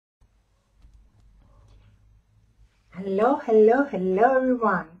Hello, hello, hello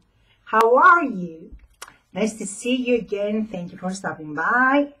everyone. How are you? Nice to see you again. Thank you for stopping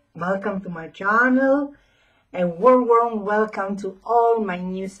by. Welcome to my channel. A warm welcome to all my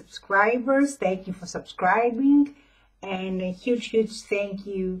new subscribers. Thank you for subscribing. And a huge thank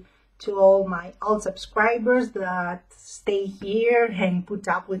you to all my old subscribers that stay here and put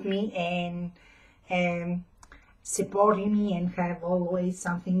up with me and supporting me and have always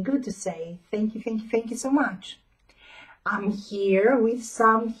something good to say. Thank you so much. I'm here with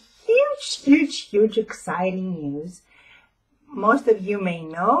some huge exciting news. Most of you may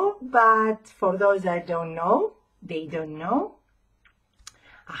know, but for those that don't know, they don't know.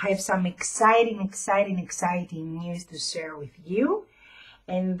 I have some exciting news to share with you.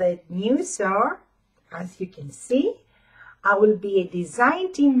 And the news are, as you can see, I will be a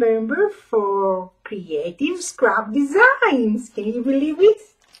design team member for Creative Scrap Designs. Can you believe it?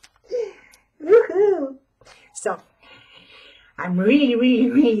 Woohoo! So, I'm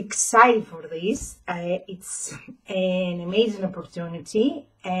really excited for this. It's an amazing opportunity,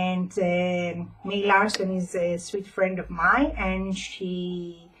 and May Larson is a sweet friend of mine, and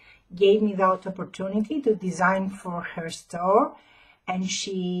she gave me that opportunity to design for her store, and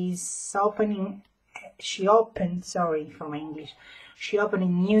she opened a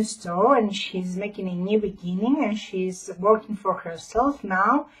new store, and she's making a new beginning, and she's working for herself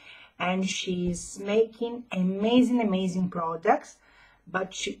now. And she's making amazing products,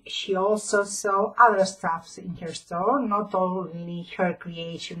 but she also sells other stuff in her store, not only her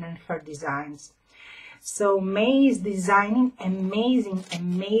creation and her designs. So May is designing amazing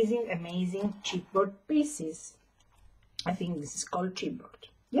chipboard pieces. I think this is called chipboard.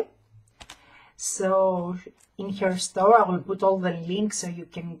 Yep. So in her store, I will put all the links so you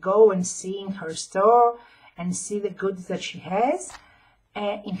can go and see in her store and see the goods that she has.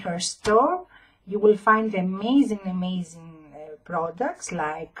 In her store, you will find amazing products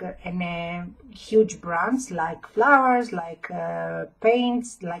like huge brands like flowers, like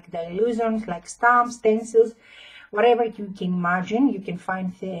paints, like dilutions, like stamps, stencils, whatever you can imagine. You can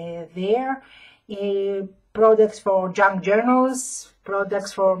find there products for junk journals,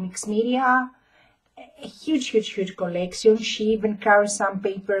 products for mixed media. A huge collection. She even carries some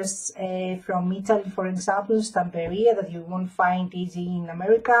papers from Italy, for example, stamperia, that you won't find easy in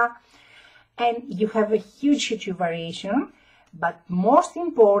America. And you have a huge variation, but most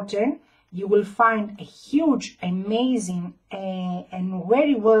important, you will find a huge, amazing, and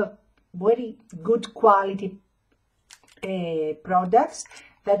very good quality products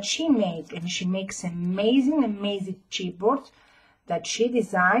that she makes. And she makes amazing chipboards that she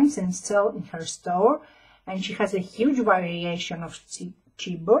designs and sells in her store, and she has a huge variation of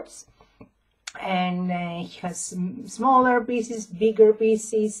chipboards, and she has smaller pieces, bigger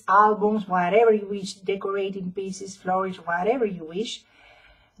pieces, albums, whatever you wish, decorating pieces, flourish, whatever you wish,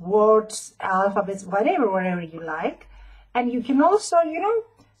 words, alphabets, whatever you like. And you can also,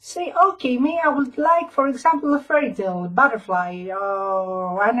 say, okay, I would like, for example, a fairy tale, butterfly,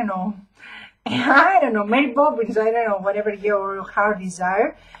 or I don't know, Mary Poppins, I don't know, whatever your heart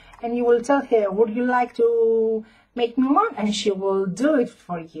desire. And you will tell her, would you like to make me one? And she will do it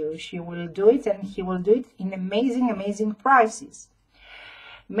for you. She will do it, and he will do it in amazing prices.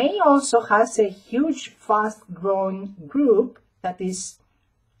 May also has a huge, fast-growing group that is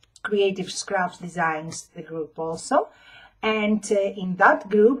Creative Scraps Designs, the group also. And in that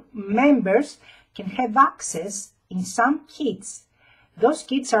group, members can have access in some kits. Those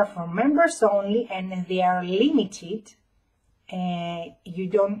kits are for members only, and they are limited.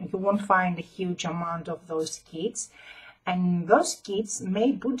 You won't find a huge amount of those kits. And those kits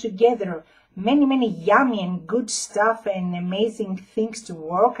may put together many yummy and good stuff and amazing things to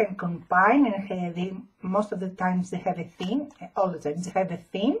work and combine. And most of the times they have a theme. All the times they have a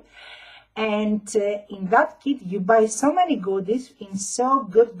theme. And in that kit, you buy so many goodies in so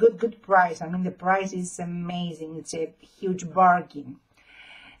good price. I mean, the price is amazing. It's a huge bargain.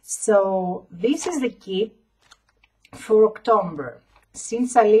 So this is the kit for October.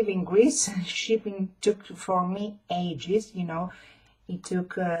 Since I live in Greece, shipping took for me ages. It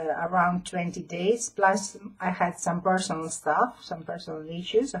took around 20 days. Plus, I had some personal stuff, some personal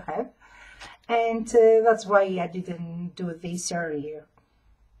issues I have, and that's why I didn't do this earlier.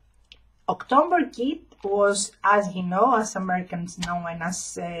 October kit was, as you know, as Americans know, and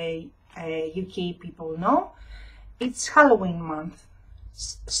as UK people know, it's Halloween month.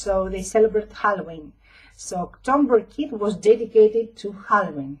 So they celebrate Halloween. So October kit was dedicated to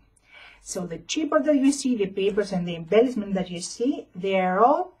Halloween. So the chipboard that you see, the papers and the embellishment that you see, they are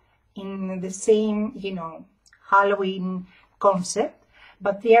all in the same, Halloween concept,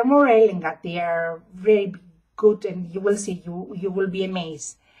 but they are more elegant. They are very good, and you will see, you will be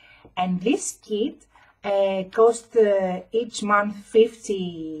amazed. And this kit cost each month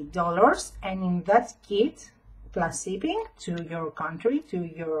 $50, and in that kit, plus shipping to your country, to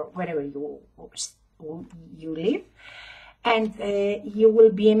your wherever you live, and you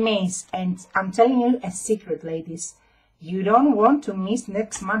will be amazed. And I'm telling you a secret, ladies, you don't want to miss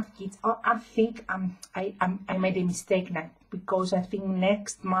next month kit. Oh, I think I made a mistake now, because I think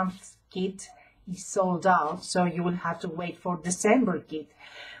next month's kit is sold out, so you will have to wait for December kit.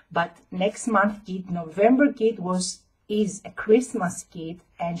 But next month kit, November kit, is a Christmas kit,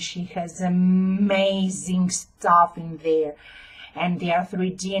 and she has amazing stuff in there, and they are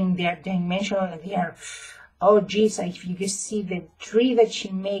 3D and they are dimensional, and they are, oh geez, if you just see the tree that she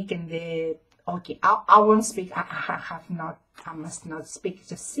make, and the, okay, I won't speak, I must not speak,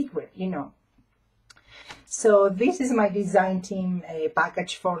 it's a secret, you know. So this is my design team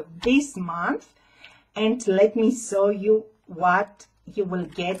package for this month, and let me show you what you will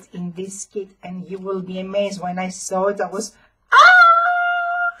get in this kit, and you will be amazed. When I saw it, I was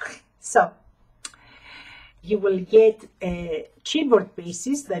So you will get chipboard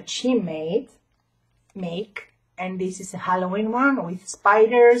pieces that she make, and this is a Halloween one with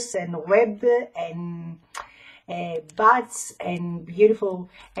spiders and web and bats and beautiful,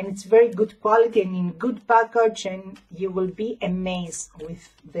 and it's very good quality and in good package, and you will be amazed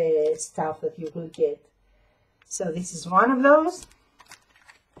with the stuff that you will get. So this is one of those,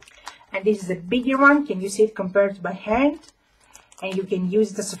 and this is a bigger one. Can you see it compared by hand? And you can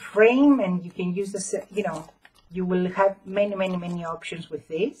use it as a frame, and you can use this, you know, you will have many options with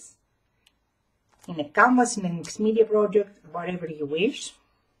this, in a canvas, in a mixed media project, whatever you wish.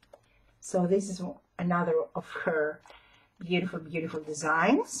 So this is another of her beautiful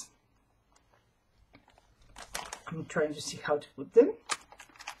designs. I'm trying to see how to put them.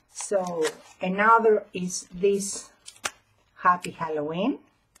 So another is this Happy Halloween,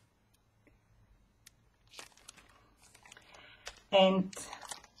 and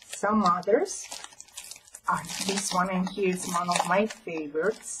some others are this one, and here's one of my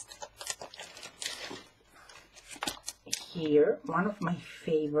favorites. Here, one of my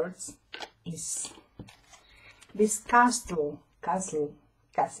favorites is this castle.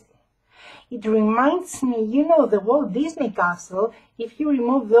 It reminds me, you know, the Walt Disney castle. If you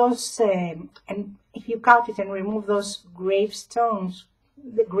remove those, and if you cut it and remove those gravestones,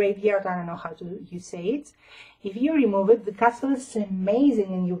 the graveyard, I don't know how you say it. If you remove it, the castle is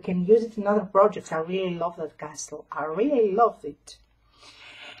amazing, and you can use it in other projects. I really love that castle. I really loved it.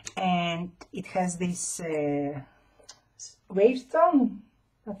 And it has this gravestone,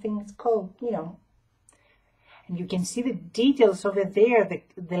 I think it's called, you know. And you can see the details over there,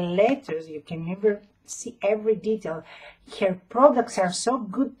 the letters. You can never see every detail. Her products are so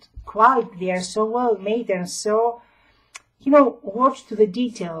good quality. They are so well made and so, you know, watch to the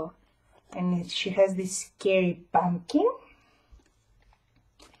detail. And she has this scary pumpkin,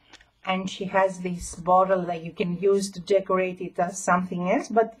 and she has this bottle that you can use to decorate it as something else,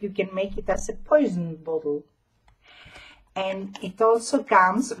 but you can make it as a poison bottle. And it also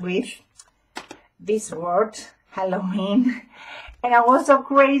comes with this word, Halloween, and I was so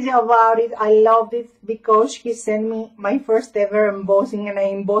crazy about it. I loved it because she sent me my first ever embossing, and I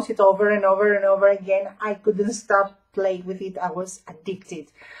embossed it over and over again. I couldn't stop playing with it. I was addicted.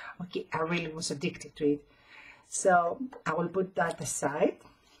 Okay, I really was addicted to it. So I will put that aside.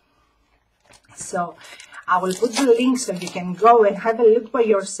 So I will put the link so you can go and have a look by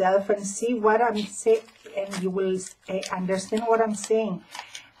yourself and see what I'm saying, and you will understand what I'm saying.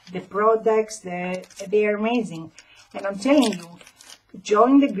 The products, they are amazing. And I'm telling you,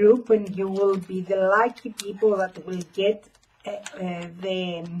 join the group and you will be the lucky people that will get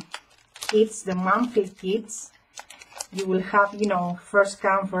the kits, the monthly kits. You will have, you know, first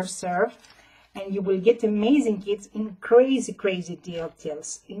come, first serve, and you will get amazing kits in crazy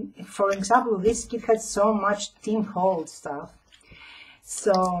details. For example, this kit has so much Tim Holtz stuff.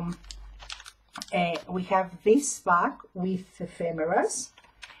 So we have this pack with ephemeras,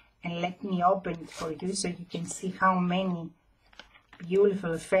 and let me open it for you so you can see how many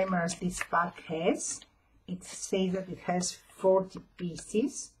beautiful ephemeras this pack has. It says that it has 40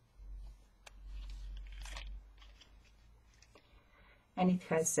 pieces. And it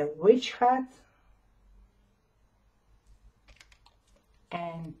has a witch hat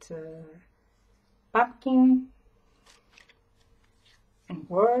and pumpkin and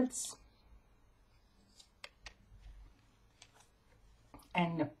words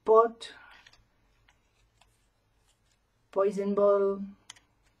and a pot, poison ball,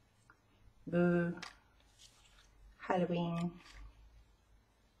 boo, Halloween,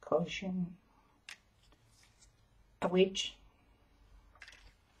 caution, a witch,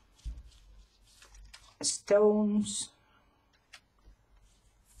 stones,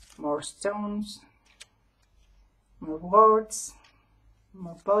 more stones, more words,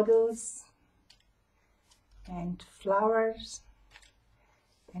 more bottles, and flowers,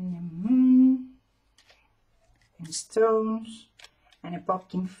 and a moon, and stones, and a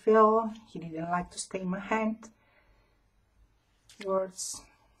pumpkin fell. He didn't like to stay in my hand. Words,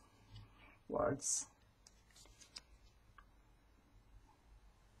 words.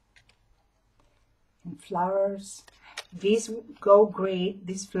 And flowers. These go great,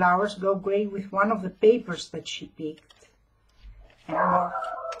 these flowers go great with one of the papers that she picked. And more,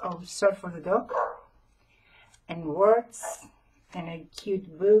 oh, sorry for the dog. And words, and a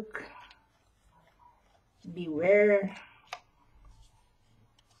cute book. Beware.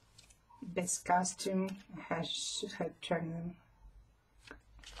 Best costume. I should have turned them.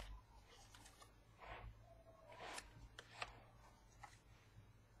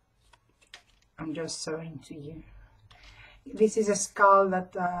 I'm just showing to you. This is a skull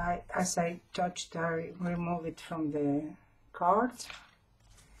that as I touched, I removed it from the card.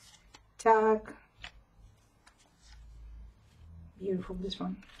 Tag. Beautiful, this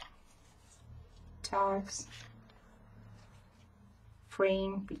one. Tags.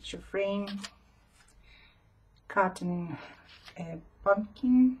 Frame, picture frame. Cotton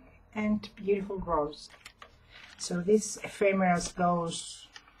pumpkin, and beautiful rose. So this ephemerals goes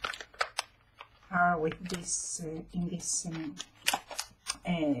are with this in this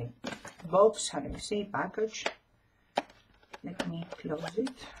box, how do you say, package. Let me close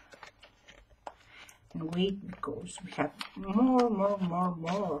it and wait, because we have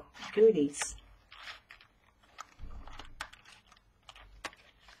more goodies.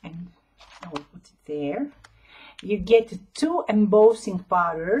 And I will put it there. You get 2 embossing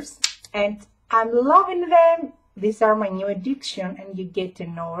powders, and I'm loving them. These are my new addiction. And you get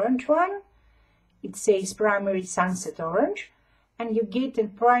an orange one. It says primary sunset orange, and you get a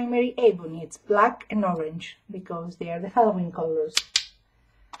primary ebony. It's black and orange because they are the Halloween colors.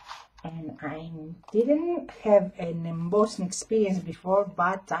 And I didn't have an embossing experience before,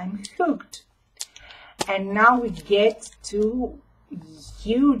 but I'm hooked. And now we get to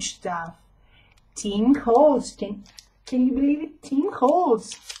huge stuff. Tin holes. Can you believe it? Tin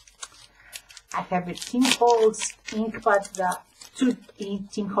holes. I have a tin holes ink pad that 2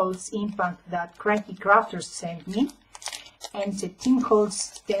 tin holes impact that Cranky Crafters sent me, and a tin holes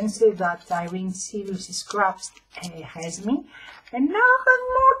stencil that Irene Seriously Scraps has me, and now I have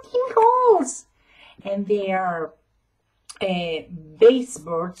more tin holes, and they are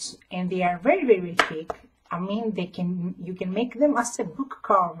baseboards, and they are very thick. I mean, you can make them as a book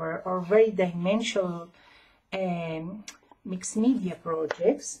cover or very dimensional mixed media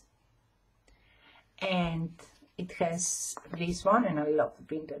projects. And it has this one, and I love the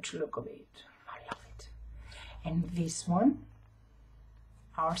vintage look of it. I love it. And this one,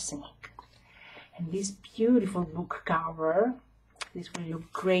 arsenic. And this beautiful book cover. This will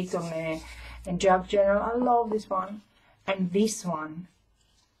look great on a jug journal. I love this one. And this one.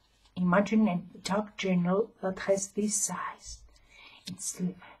 Imagine a jug journal that has this size.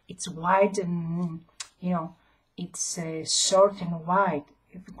 It's wide and, you know, it's short and wide.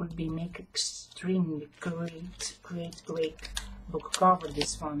 It could be make extremely great book cover.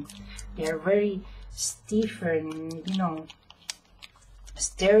 This one, they are very stiff and, you know,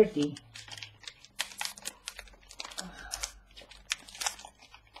 sturdy.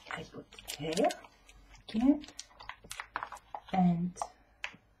 I put it there again, and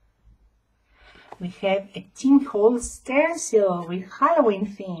we have a tin hole stencil with Halloween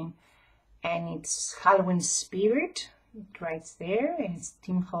theme, and it's Halloween spirit. It writes there, and it's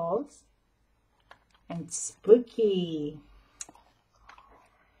tin holes, and it's spooky.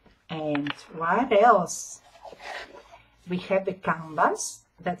 And what else? We have the canvas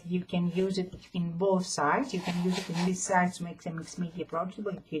that you can use it in both sides. You can use it in this side to make a mixed media project,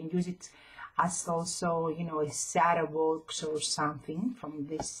 but you can use it as also, you know, a shadow box or something from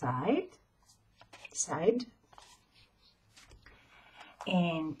this side.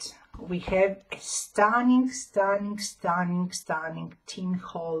 And we have a stunning tin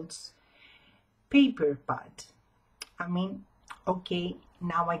holes paper pad. I mean, okay,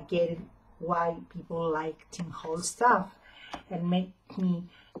 now I get it, why people like tin hole stuff. And make me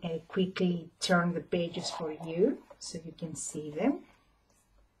quickly turn the pages for you so you can see them.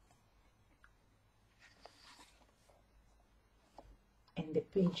 And the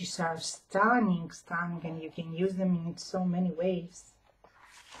pages are stunning, and you can use them in so many ways.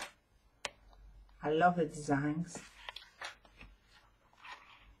 I love the designs.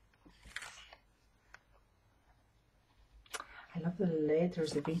 love the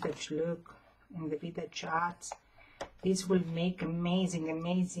letters, the vintage look, and the vintage arts. This will make amazing,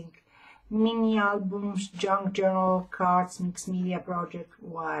 amazing mini albums, junk journal, cards, mixed media project,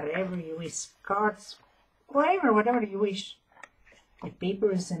 whatever you wish. Cards, whatever you wish. The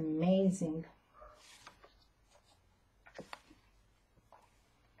paper is amazing.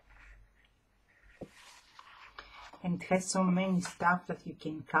 And it has so many stuff that you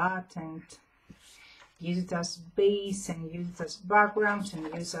can cut and use it as base and use it as backgrounds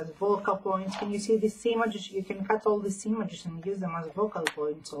and use as vocal points. Can you see these images? You can cut all these images and use them as vocal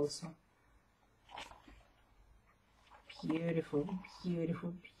points also. Beautiful,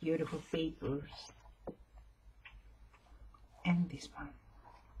 beautiful, beautiful papers. And this one.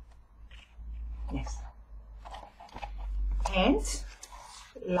 Yes. And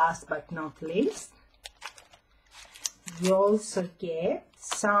last but not least, you also get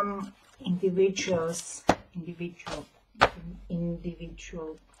some individual,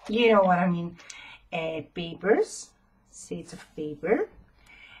 you know what I mean, papers, sets of paper.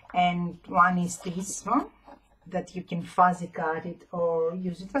 And one is this one, that you can fuzzy cut it or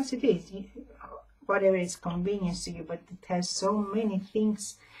use it as it is, whatever is convenient to you, but it has so many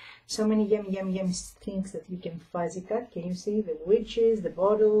things, so many yum things that you can fuzzy cut. Can you see the witches, the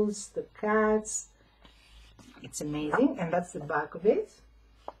bottles, the cats? It's amazing. And that's the back of it.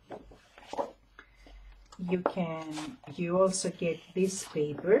 You also get this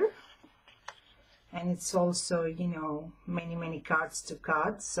paper, and it's also, you know, many cards to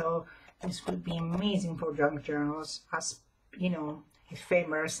cut, so this would be amazing for junk journals, as you know,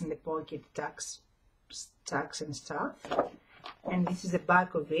 ephemeras in the pocket, tags and stuff. And this is the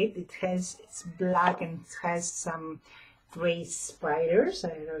back of it. It's black and it has some gray spiders. I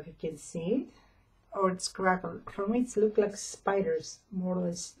don't know if you can see it, or it's crackled. For me, it looks like spiders, more or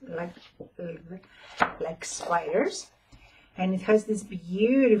less like spiders. And it has this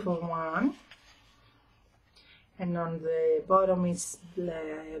beautiful one. And on the bottom is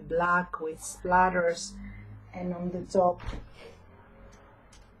black with splatters, and on the top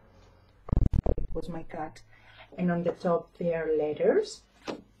was my cat, and on the top there are letters,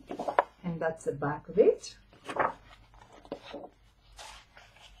 and that's the back of it.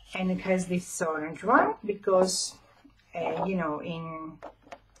 And it has this orange one because you know, in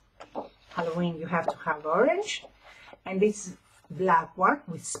Halloween you have to have orange, and this black one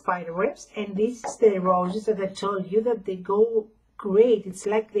with spider webs, and this is the roses that I told you that they go great. It's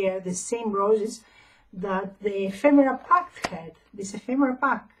like they are the same roses that the ephemera pack had. This ephemera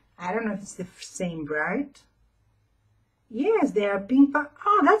pack, I don't know if it's the same, right? Yes, they are pink pack.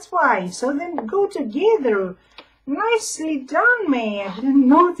 Oh, that's why. So then go together. Nicely done, May. I didn't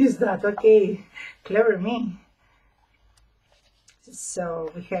notice that. Okay, clever me. So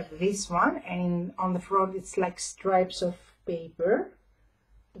we have this one, and on the front it's like stripes of paper,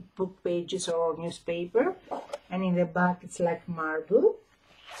 book pages or newspaper, and in the back it's like marble.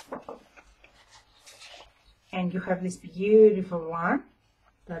 And you have this beautiful one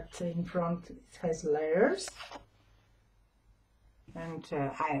that in front it has letters, and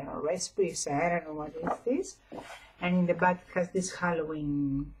I don't know, recipes, I don't know what is this. And in the back it has this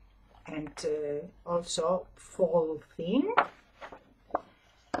Halloween and also fall theme.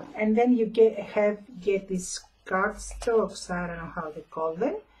 And then you get these cardstocks, I don't know how they call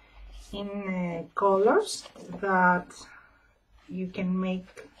them, in colors that you can make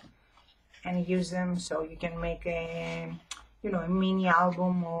and use them, so you can make a, you know, a mini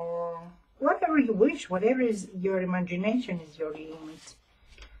album or whatever you wish. Whatever is your imagination is your limit,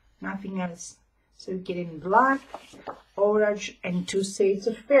 nothing else. So you get in black, orange, and 2 shades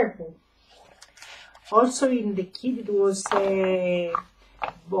of purple. Also in the kit it was a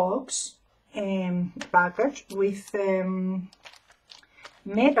box package with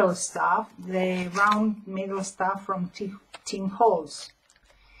metal stuff, the round metal stuff from tin holes.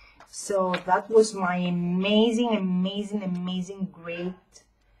 So that was my amazing great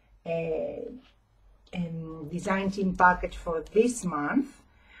design team package for this month.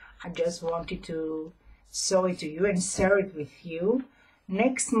 I just wanted to show it to you and share it with you.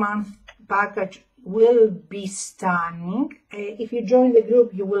 Next month package will be stunning. If you join the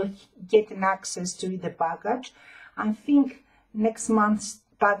group, you will get an access to the package. I think next month's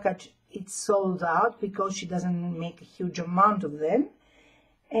package it's sold out because she doesn't make a huge amount of them.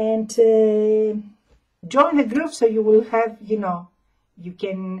 And join the group so you will have, you know, you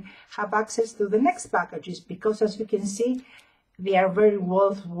can have access to the next packages, because as you can see, they are very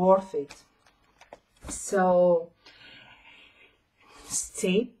well worth it. So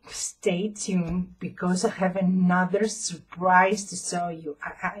stay tuned, because I have another surprise to show you.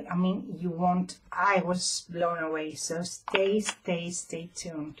 I mean, you won't. I was blown away. So stay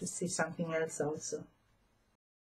tuned to see something else also.